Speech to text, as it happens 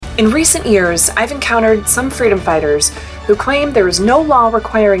In recent years, I've encountered some freedom fighters who claim there is no law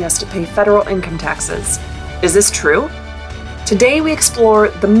requiring us to pay federal income taxes. Is this true? Today we explore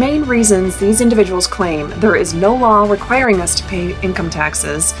the main reasons these individuals claim there is no law requiring us to pay income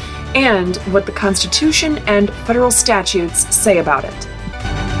taxes and what the Constitution and federal statutes say about it.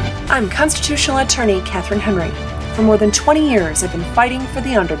 I'm constitutional attorney Catherine Henry. For more than 20 years, I've been fighting for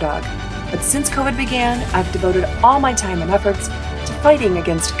the underdog. But since COVID began, I've devoted all my time and efforts to fighting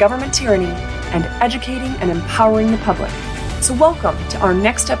against government tyranny and educating and empowering the public. So welcome to our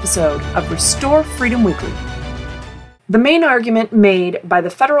next episode of Restore Freedom Weekly. The main argument made by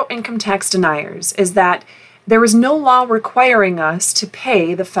the federal income tax deniers is that there is no law requiring us to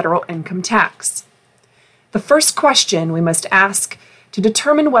pay the federal income tax. The first question we must ask to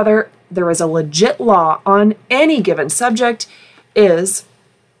determine whether there is a legit law on any given subject is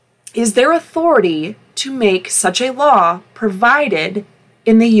there authority to make such a law provided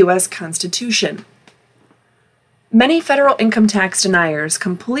in the U.S. Constitution? Many federal income tax deniers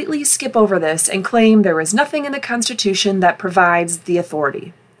completely skip over this and claim there is nothing in the Constitution that provides the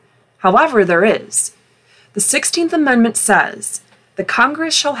authority. However, there is. The 16th Amendment says, "The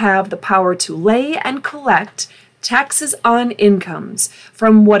Congress shall have the power to lay and collect taxes on incomes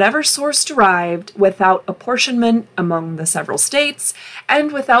from whatever source derived without apportionment among the several states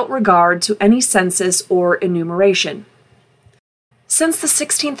and without regard to any census or enumeration." Since the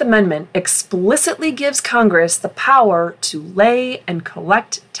 16th Amendment explicitly gives Congress the power to lay and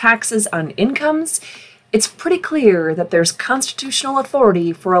collect taxes on incomes, it's pretty clear that there's constitutional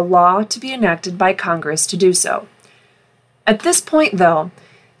authority for a law to be enacted by Congress to do so. At this point, though,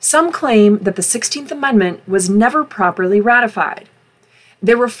 some claim that the 16th Amendment was never properly ratified.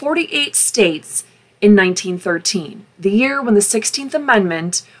 There were 48 states in 1913, the year when the 16th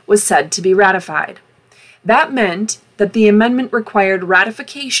Amendment was said to be ratified. That meant that the amendment required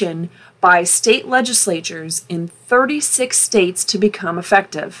ratification by state legislatures in 36 states to become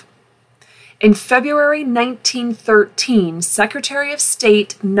effective. In February 1913, Secretary of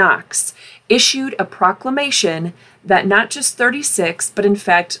State Knox issued a proclamation that not just 36, but in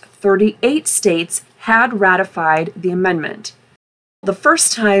fact 38 states had ratified the amendment. The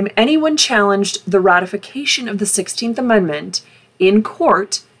first time anyone challenged the ratification of the 16th Amendment in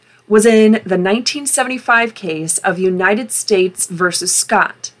court was in the 1975 case of United States versus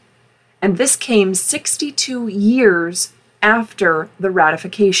Scott, and this came 62 years after the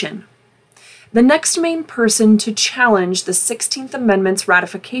ratification. The next main person to challenge the 16th Amendment's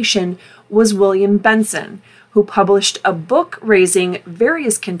ratification was William Benson, who published a book raising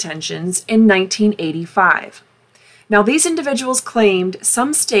various contentions in 1985. Now, these individuals claimed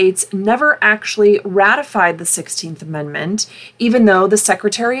some states never actually ratified the 16th Amendment, even though the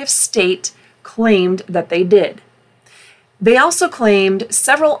Secretary of State claimed that they did. They also claimed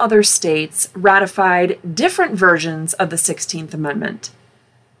several other states ratified different versions of the 16th Amendment.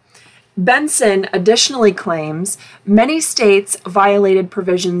 Benson additionally claims many states violated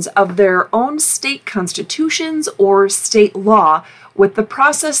provisions of their own state constitutions or state law with the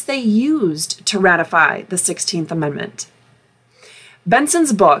process they used to ratify the 16th Amendment.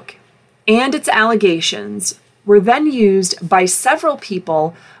 Benson's book and its allegations were then used by several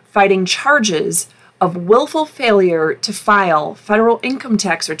people fighting charges of willful failure to file federal income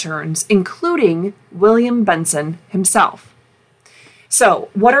tax returns, including William Benson himself. So,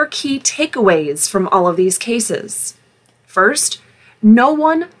 what are key takeaways from all of these cases? First, no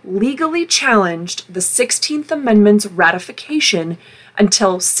one legally challenged the 16th Amendment's ratification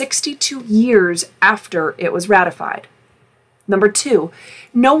until 62 years after it was ratified. Number two,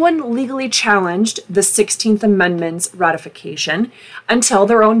 no one legally challenged the 16th Amendment's ratification until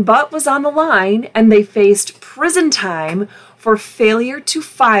their own butt was on the line and they faced prison time for failure to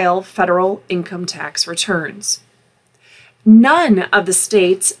file federal income tax returns. None of the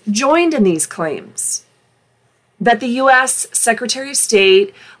states joined in these claims. That the U.S. Secretary of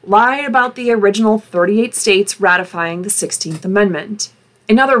State lied about the original 38 states ratifying the 16th Amendment.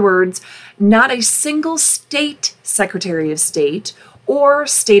 In other words, not a single state Secretary of State or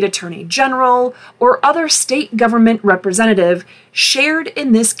state attorney general or other state government representative shared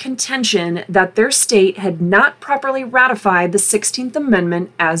in this contention that their state had not properly ratified the 16th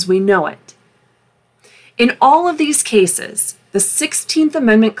Amendment as we know it. In all of these cases, the 16th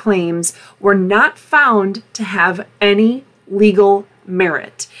Amendment claims were not found to have any legal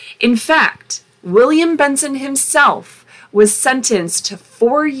merit. In fact, William Benson himself was sentenced to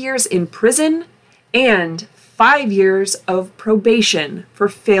 4 years in prison and 5 years of probation for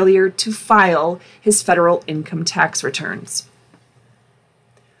failure to file his federal income tax returns.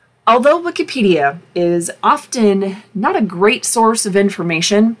 Although Wikipedia is often not a great source of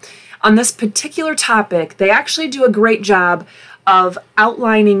information, on this particular topic, they actually do a great job of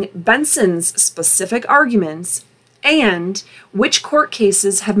outlining Benson's specific arguments and which court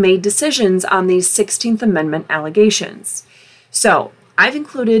cases have made decisions on these 16th Amendment allegations. So, I've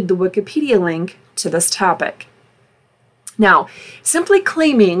included the Wikipedia link to this topic. Now, simply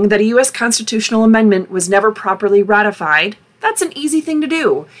claiming that a U.S. constitutional amendment was never properly ratified, that's an easy thing to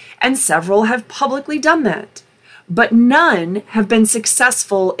do, and several have publicly done that. But none have been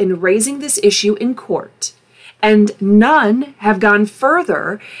successful in raising this issue in court, and none have gone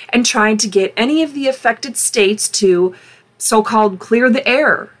further and tried to get any of the affected states to so-called clear the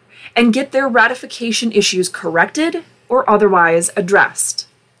air and get their ratification issues corrected or otherwise addressed.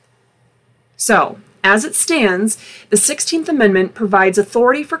 So, as it stands, the 16th Amendment provides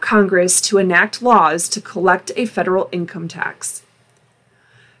authority for Congress to enact laws to collect a federal income tax.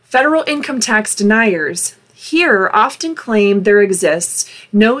 Federal income tax deniers here often claim there exists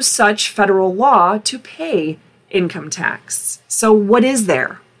no such federal law to pay income tax. So what is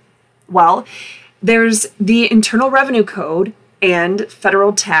there? Well, there's the Internal Revenue Code and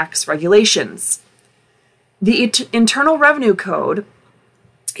federal tax regulations. The Internal Revenue Code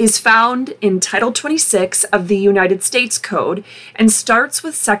is found in Title 26 of the United States Code and starts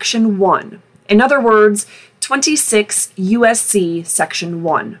with Section 1. In other words, 26 USC Section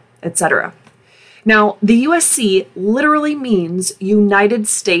 1, etc. Now, the USC literally means United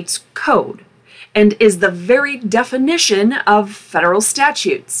States Code and is the very definition of federal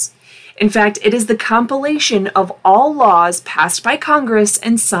statutes. In fact, it is the compilation of all laws passed by Congress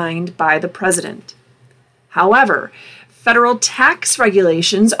and signed by the President. However, federal tax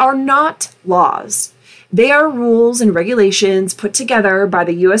regulations are not laws. They are rules and regulations put together by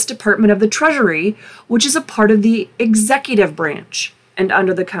the U.S. Department of the Treasury, which is a part of the executive branch. And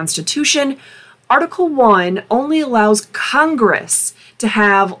under the Constitution, Article 1 only allows Congress to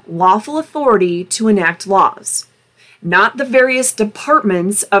have lawful authority to enact laws, not the various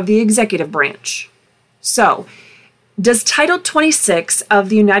departments of the executive branch. So, does Title 26 of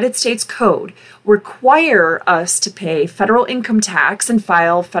the United States Code require us to pay federal income tax and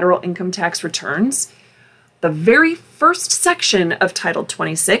file federal income tax returns? The very first section of Title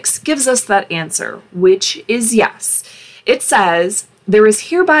 26 gives us that answer, which is yes. It says, there is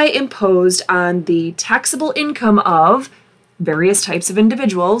hereby imposed on the taxable income of various types of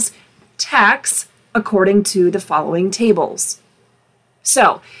individuals tax according to the following tables.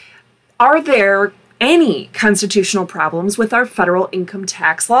 So, are there any constitutional problems with our federal income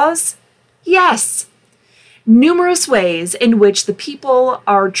tax laws? Yes. Numerous ways in which the people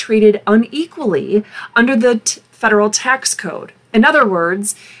are treated unequally under the federal tax code. In other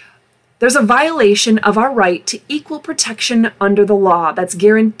words, there's a violation of our right to equal protection under the law that's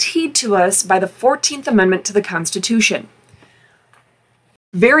guaranteed to us by the 14th Amendment to the Constitution.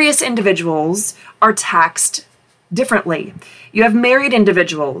 Various individuals are taxed differently. You have married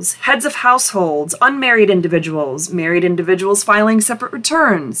individuals, heads of households, unmarried individuals, married individuals filing separate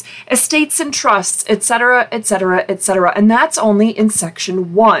returns, estates and trusts, etc., etc., etc. And that's only in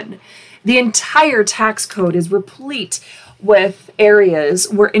Section 1. The entire tax code is replete with areas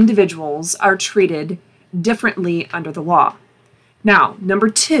where individuals are treated differently under the law. Now, number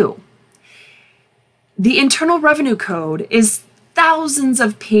 2, the Internal Revenue Code is thousands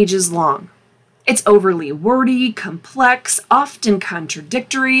of pages long. It's overly wordy, complex, often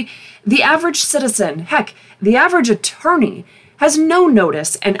contradictory. The average citizen, heck, the average attorney, has no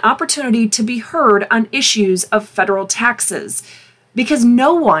notice and opportunity to be heard on issues of federal taxes because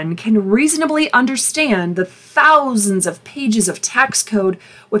no one can reasonably understand the thousands of pages of tax code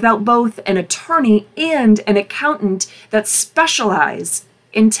without both an attorney and an accountant that specialize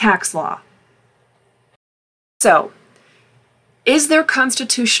in tax law. So, is there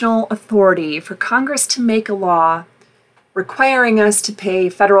constitutional authority for Congress to make a law requiring us to pay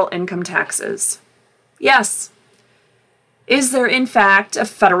federal income taxes? Yes. Is there, in fact, a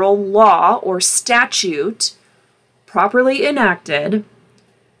federal law or statute properly enacted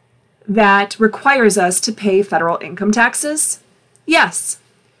that requires us to pay federal income taxes? Yes.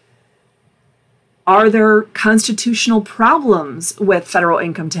 Are there constitutional problems with federal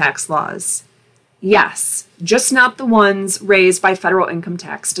income tax laws? Yes, just not the ones raised by federal income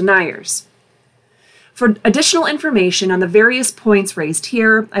tax deniers. For additional information on the various points raised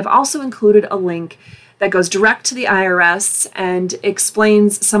here, I've also included a link that goes direct to the IRS and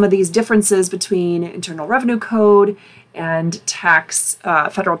explains some of these differences between Internal Revenue Code and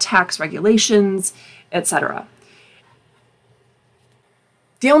federal tax regulations, etc.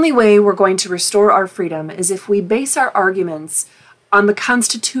 The only way we're going to restore our freedom is if we base our arguments on the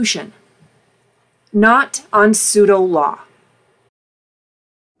Constitution, not on pseudo-law.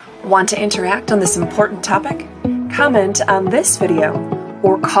 Want to interact on this important topic? Comment on this video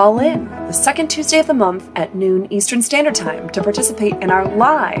or call in the second Tuesday of the month at noon Eastern Standard Time to participate in our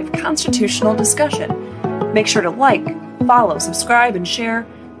live constitutional discussion. Make sure to like, follow, subscribe, and share.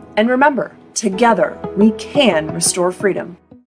 And remember, together we can restore freedom.